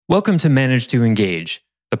Welcome to Manage to Engage,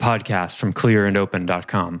 the podcast from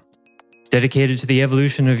clearandopen.com, dedicated to the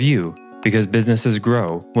evolution of you because businesses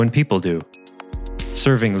grow when people do.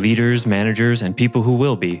 Serving leaders, managers, and people who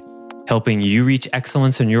will be, helping you reach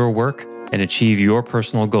excellence in your work and achieve your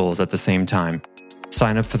personal goals at the same time.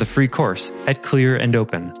 Sign up for the free course at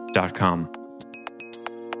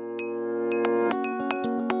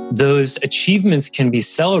clearandopen.com. Those achievements can be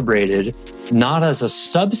celebrated not as a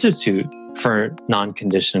substitute for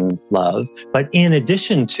non-conditioned love, but in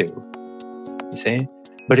addition to, you see?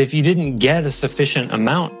 But if you didn't get a sufficient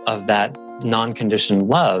amount of that non-conditioned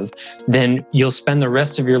love, then you'll spend the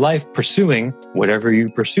rest of your life pursuing whatever you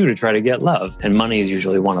pursue to try to get love, and money is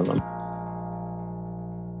usually one of them.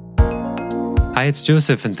 Hi, it's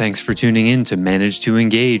Joseph, and thanks for tuning in to Manage to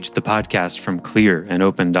Engage, the podcast from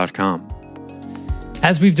clearandopen.com.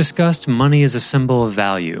 As we've discussed, money is a symbol of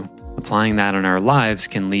value. Applying that in our lives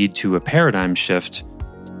can lead to a paradigm shift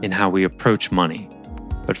in how we approach money.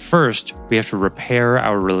 But first, we have to repair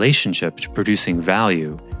our relationship to producing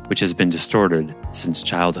value, which has been distorted since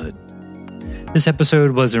childhood. This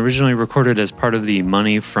episode was originally recorded as part of the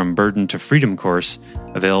Money from Burden to Freedom course,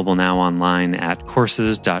 available now online at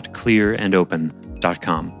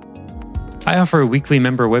courses.clearandopen.com. I offer weekly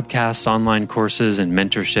member webcasts, online courses, and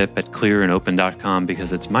mentorship at clearandopen.com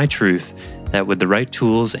because it's my truth that with the right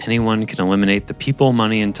tools, anyone can eliminate the people,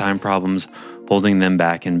 money, and time problems holding them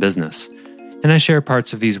back in business. And I share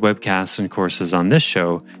parts of these webcasts and courses on this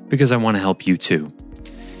show because I want to help you too.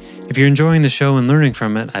 If you're enjoying the show and learning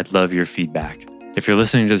from it, I'd love your feedback. If you're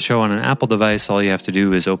listening to the show on an Apple device, all you have to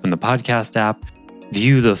do is open the podcast app,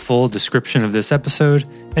 view the full description of this episode,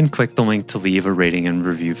 and click the link to leave a rating and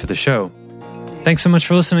review for the show. Thanks so much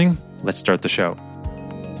for listening. Let's start the show.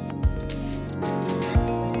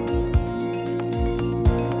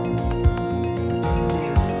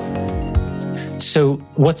 So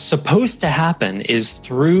what's supposed to happen is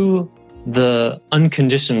through the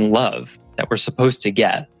unconditioned love that we're supposed to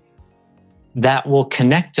get, that will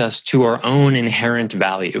connect us to our own inherent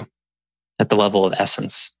value at the level of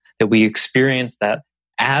essence, that we experience that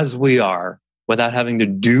as we are, without having to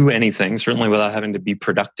do anything, certainly without having to be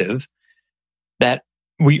productive, that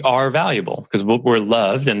we are valuable because we're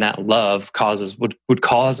loved, and that love would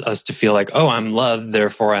cause us to feel like, oh, I'm loved,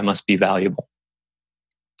 therefore I must be valuable.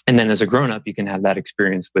 And then as a grown-up, you can have that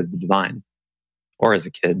experience with the divine, or as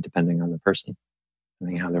a kid, depending on the person,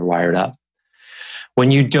 depending on how they're wired up. When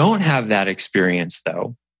you don't have that experience,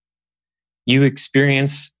 though, you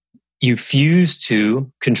fuse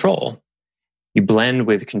to control. You blend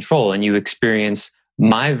with control, and you experience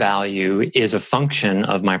my value is a function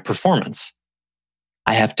of my performance.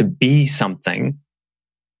 I have to be something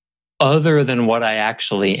other than what I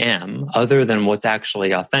actually am, other than what's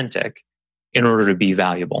actually authentic, in order to be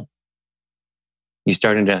valuable. You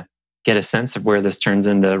starting to get a sense of where this turns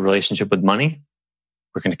into a relationship with money?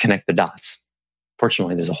 We're going to connect the dots.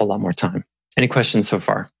 Fortunately, there's a whole lot more time. Any questions so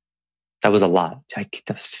far? That was a lot. That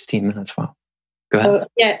was 15 minutes. Wow. Go ahead.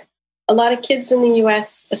 Yeah. A lot of kids in the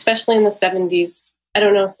US, especially in the 70s, I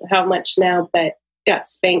don't know how much now, but got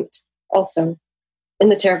spanked also in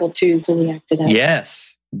the terrible twos when he acted out.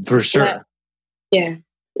 Yes, for sure. Yeah.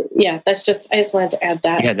 I just wanted to add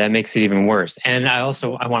that. Yeah, that makes it even worse. And I want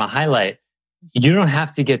to highlight, you don't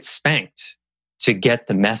have to get spanked to get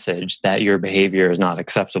the message that your behavior is not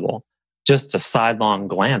acceptable. Just a sidelong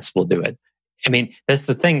glance will do it. I mean, that's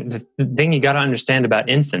the thing. The thing you got to understand about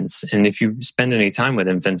infants, and if you spend any time with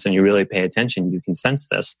infants and you really pay attention, you can sense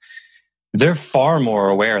this. They're far more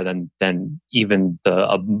aware than even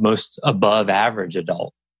the most above average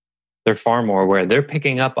adult. They're far more aware. They're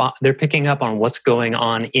picking up on what's going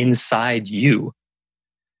on inside you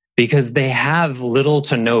because they have little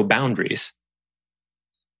to no boundaries.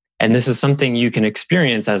 And this is something you can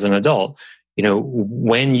experience as an adult. You know,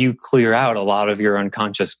 when you clear out a lot of your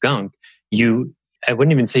unconscious gunk, I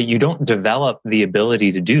wouldn't even say you don't develop the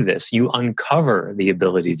ability to do this. You uncover the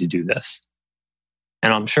ability to do this.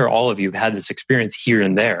 And I'm sure all of you have had this experience here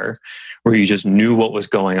and there where you just knew what was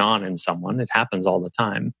going on in someone. It happens all the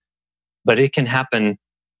time. But it can happen,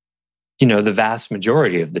 the vast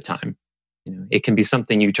majority of the time. It can be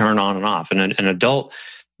something you turn on and off. And an adult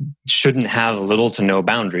shouldn't have little to no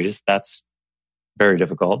boundaries. That's very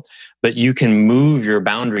difficult. But you can move your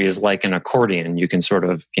boundaries like an accordion. You can sort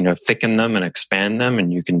of, thicken them and expand them,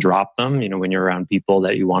 and you can drop them, when you're around people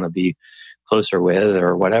that you want to be closer with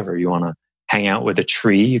or whatever. You want to hang out with a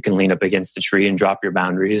tree, you can lean up against the tree and drop your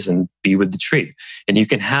boundaries and be with the tree. And you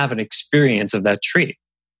can have an experience of that tree.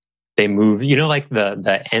 They move, like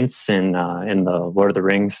the Ents in the Lord of the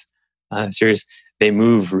Rings series. they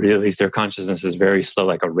move really, their consciousness is very slow,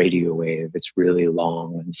 like a radio wave. It's really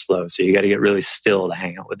long and slow. So you got to get really still to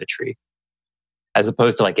hang out with a tree. As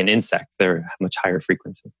opposed to like an insect, they're much higher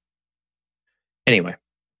frequency. Anyway,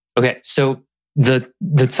 okay, so the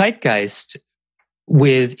zeitgeist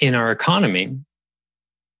within our economy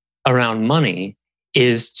around money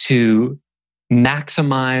is to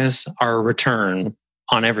maximize our return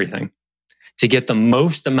on everything, to get the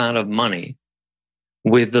most amount of money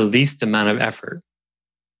with the least amount of effort.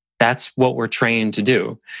 That's what we're trained to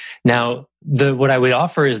do. Now, what I would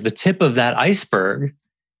offer is the tip of that iceberg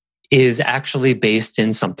is actually based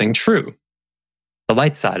in something true, the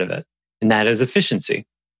light side of it, and that is efficiency.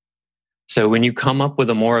 So when you come up with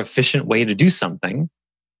a more efficient way to do something,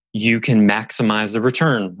 you can maximize the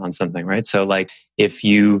return on something, right? So like if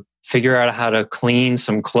you figure out how to clean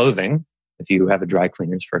some clothing, if you have a dry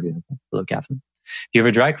cleaners, for example, hello, Catherine. If you have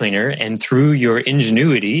a dry cleaner and through your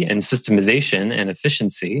ingenuity and systemization and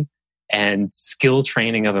efficiency and skill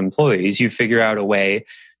training of employees, you figure out a way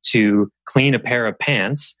to clean a pair of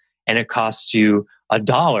pants and it costs you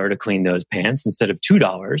 $1 to clean those pants instead of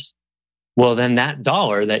 $2. Well, then that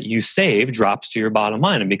dollar that you save drops to your bottom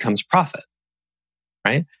line and becomes profit,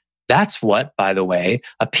 right? That's what, by the way,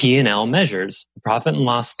 a P&L measures. The profit and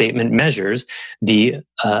loss statement measures the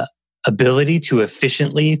ability to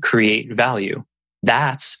efficiently create value.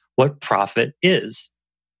 That's what profit is.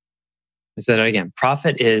 I said it again.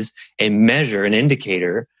 Profit is a measure, an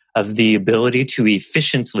indicator of the ability to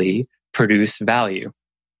efficiently produce value.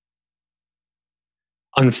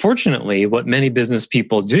 Unfortunately, what many business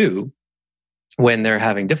people do when they're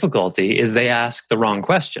having difficulty is they ask the wrong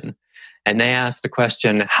question. And they ask the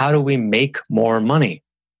question, how do we make more money?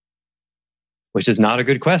 Which is not a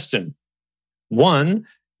good question. One,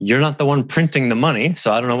 you're not the one printing the money,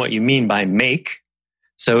 so I don't know what you mean by make.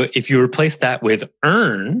 So if you replace that with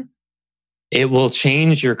earn, it will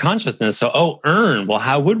change your consciousness. So, earn. Well,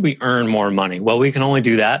 how would we earn more money? Well, we can only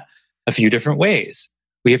do that a few different ways.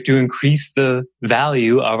 We have to increase the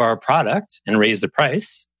value of our product and raise the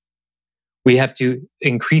price. We have to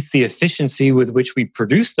increase the efficiency with which we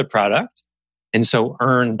produce the product. And so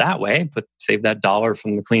earn that way, save that $1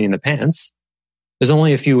 from the cleaning the pants. There's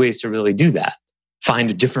only a few ways to really do that. Find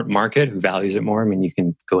a different market who values it more. I mean, you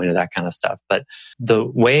can go into that kind of stuff. But the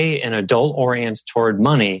way an adult orients toward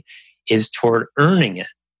money is toward earning it,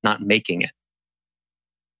 not making it.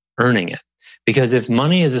 Earning it. Because if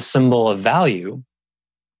money is a symbol of value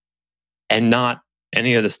and not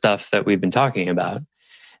any of the stuff that we've been talking about,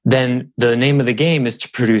 then the name of the game is to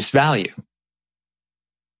produce value.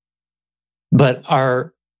 But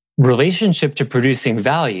our relationship to producing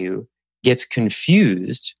value gets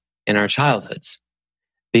confused in our childhoods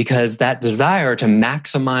because that desire to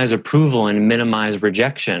maximize approval and minimize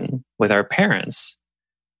rejection with our parents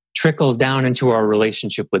trickles down into our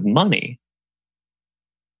relationship with money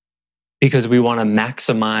because we want to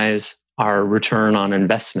maximize our return on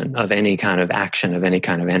investment of any kind of action, of any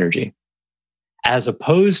kind of energy, as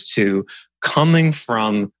opposed to coming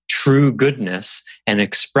from true goodness and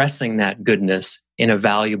expressing that goodness in a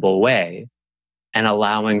valuable way and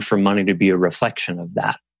allowing for money to be a reflection of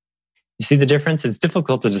that. You see the difference? It's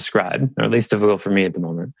difficult to describe, or at least difficult for me at the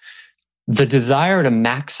moment. The desire to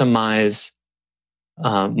maximize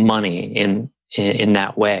money in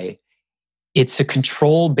that way, it's a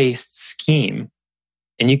control-based scheme.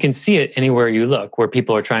 And you can see it anywhere you look, where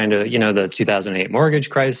people are trying to, the 2008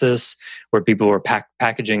 mortgage crisis, where people were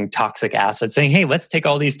packaging toxic assets, saying, hey, let's take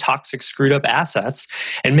all these toxic, screwed up assets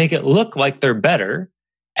and make it look like they're better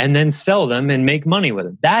and then sell them and make money with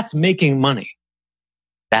it. That's making money.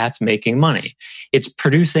 That's making money. It's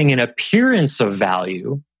producing an appearance of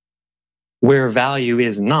value where value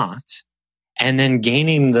is not, and then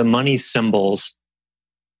gaining the money symbols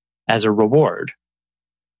as a reward.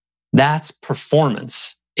 That's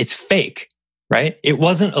performance. It's fake, right? It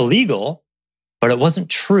wasn't illegal, but it wasn't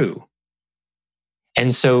true.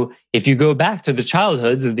 And so if you go back to the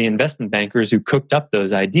childhoods of the investment bankers who cooked up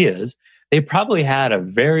those ideas, they probably had a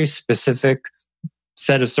very specific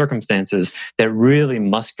set of circumstances that really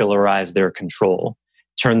muscularized their control,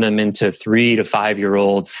 turned them into 3 to 5 year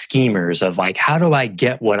old schemers of like, how do I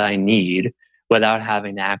get what I need without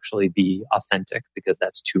having to actually be authentic because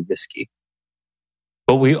that's too risky.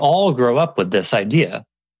 But we all grow up with this idea.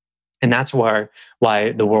 And that's why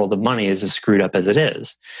the world of money is as screwed up as it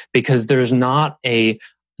is, because there's not an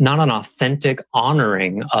authentic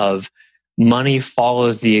honoring of money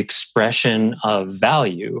follows the expression of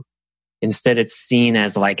value. Instead, it's seen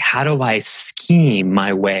as like, how do I scheme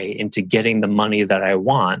my way into getting the money that I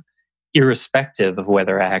want, irrespective of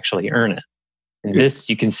whether I actually earn it? And this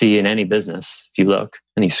you can see in any business if you look,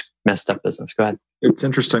 any messed up business. Go ahead. It's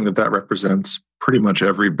interesting that represents pretty much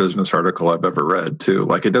every business article I've ever read, too.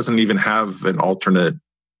 Like, it doesn't even have an alternate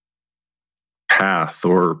path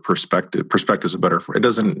or perspective. Perspective is a better. It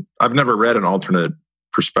doesn't. I've never read an alternate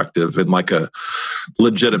perspective in like a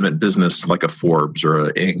legitimate business, like a Forbes or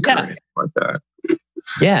a Inc. or anything like that.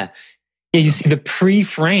 Yeah. You see, the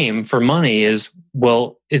pre-frame for money is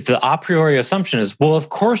the a priori assumption is, well, of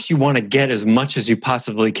course you want to get as much as you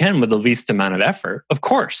possibly can with the least amount of effort. Of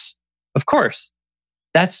course.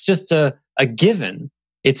 That's just a given.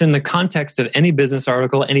 It's in the context of any business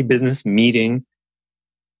article, any business meeting.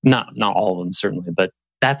 Not all of them, certainly, but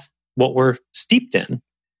that's what we're steeped in.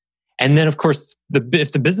 And then, of course,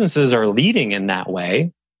 if the businesses are leading in that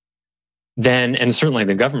way, then, and certainly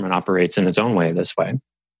the government operates in its own way this way,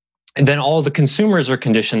 and then all the consumers are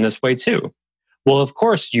conditioned this way too. Well, of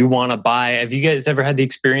course, you want to buy. Have you guys ever had the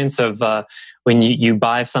experience of when you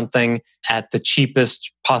buy something at the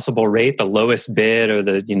cheapest possible rate, the lowest bid or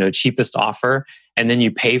the cheapest offer, and then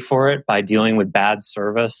you pay for it by dealing with bad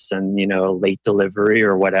service and late delivery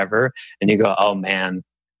or whatever, and you go, oh man,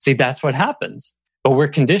 see, that's what happens. But we're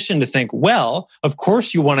conditioned to think, well, of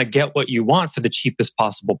course you want to get what you want for the cheapest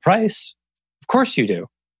possible price. Of course you do.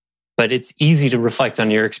 But it's easy to reflect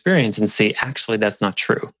on your experience and see, actually, that's not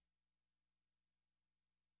true.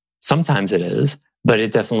 Sometimes it is, but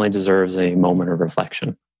it definitely deserves a moment of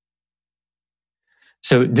reflection.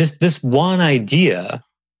 So this one idea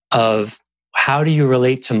of how do you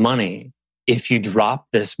relate to money if you drop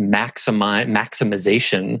this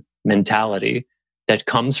maximization mentality that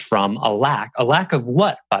comes from a lack of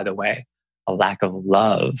what, by the way? A lack of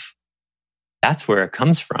love. That's where it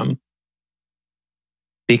comes from.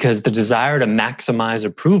 Because the desire to maximize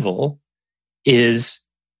approval is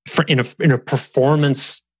in a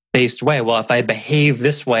performance-based way. Well, if I behave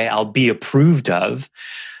this way, I'll be approved of.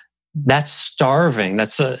 That's starving.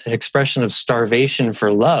 That's an expression of starvation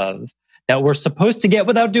for love that we're supposed to get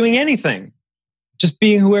without doing anything, just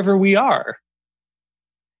being whoever we are.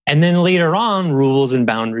 And then later on, rules and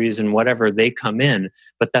boundaries and whatever, they come in.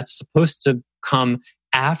 But that's supposed to come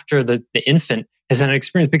after the infant has had an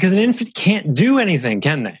experience, because an infant can't do anything,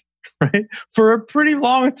 can they? Right? For a pretty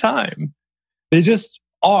long time. They just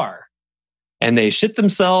are. And they shit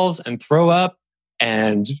themselves and throw up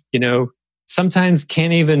and, sometimes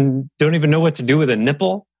don't even know what to do with a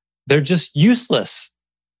nipple. They're just useless.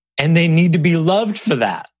 And they need to be loved for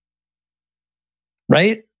that.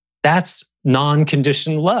 Right? That's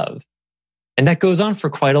non-conditioned love. And that goes on for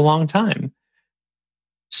quite a long time.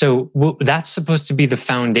 So that's supposed to be the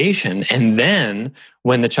foundation. And then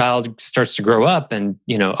when the child starts to grow up and,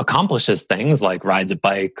 accomplishes things like rides a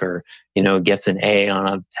bike or, gets an A on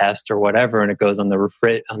a test or whatever, and it goes on the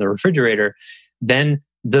refrigerator, then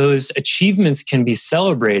those achievements can be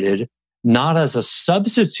celebrated not as a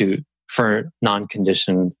substitute for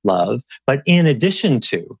non-conditioned love, but in addition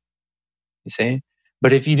to, you see?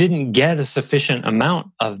 But if you didn't get a sufficient amount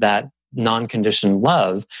of that non-conditioned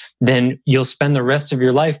love, then you'll spend the rest of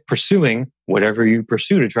your life pursuing whatever you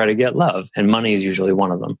pursue to try to get love. And money is usually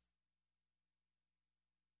one of them.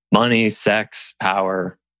 Money, sex,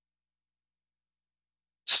 power,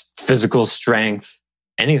 physical strength,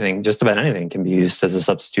 anything, just about anything can be used as a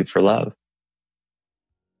substitute for love.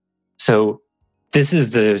 So this is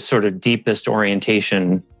the sort of deepest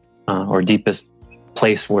orientation or deepest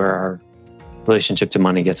place where our relationship to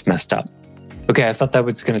money gets messed up. Okay, I thought that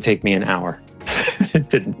was going to take me an hour. It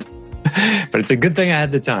didn't. But it's a good thing I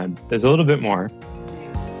had the time. There's a little bit more.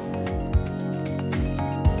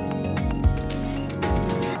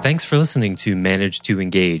 Thanks for listening to Manage to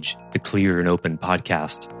Engage, the Clear and Open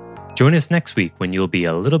podcast. Join us next week when you'll be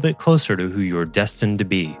a little bit closer to who you're destined to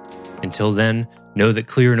be. Until then, know that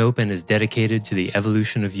Clear and Open is dedicated to the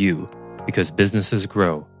evolution of you, because businesses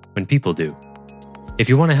grow when people do. If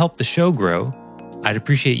you want to help the show grow, I'd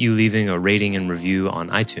appreciate you leaving a rating and review on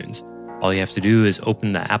iTunes. All you have to do is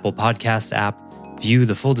open the Apple Podcasts app, view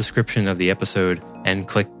the full description of the episode, and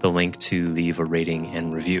click the link to leave a rating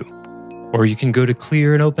and review. Or you can go to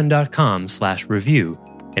clearandopen.com/review,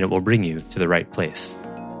 and it will bring you to the right place.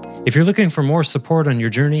 If you're looking for more support on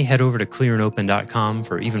your journey, head over to clearandopen.com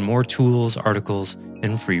for even more tools, articles,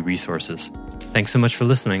 and free resources. Thanks so much for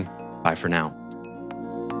listening. Bye for now.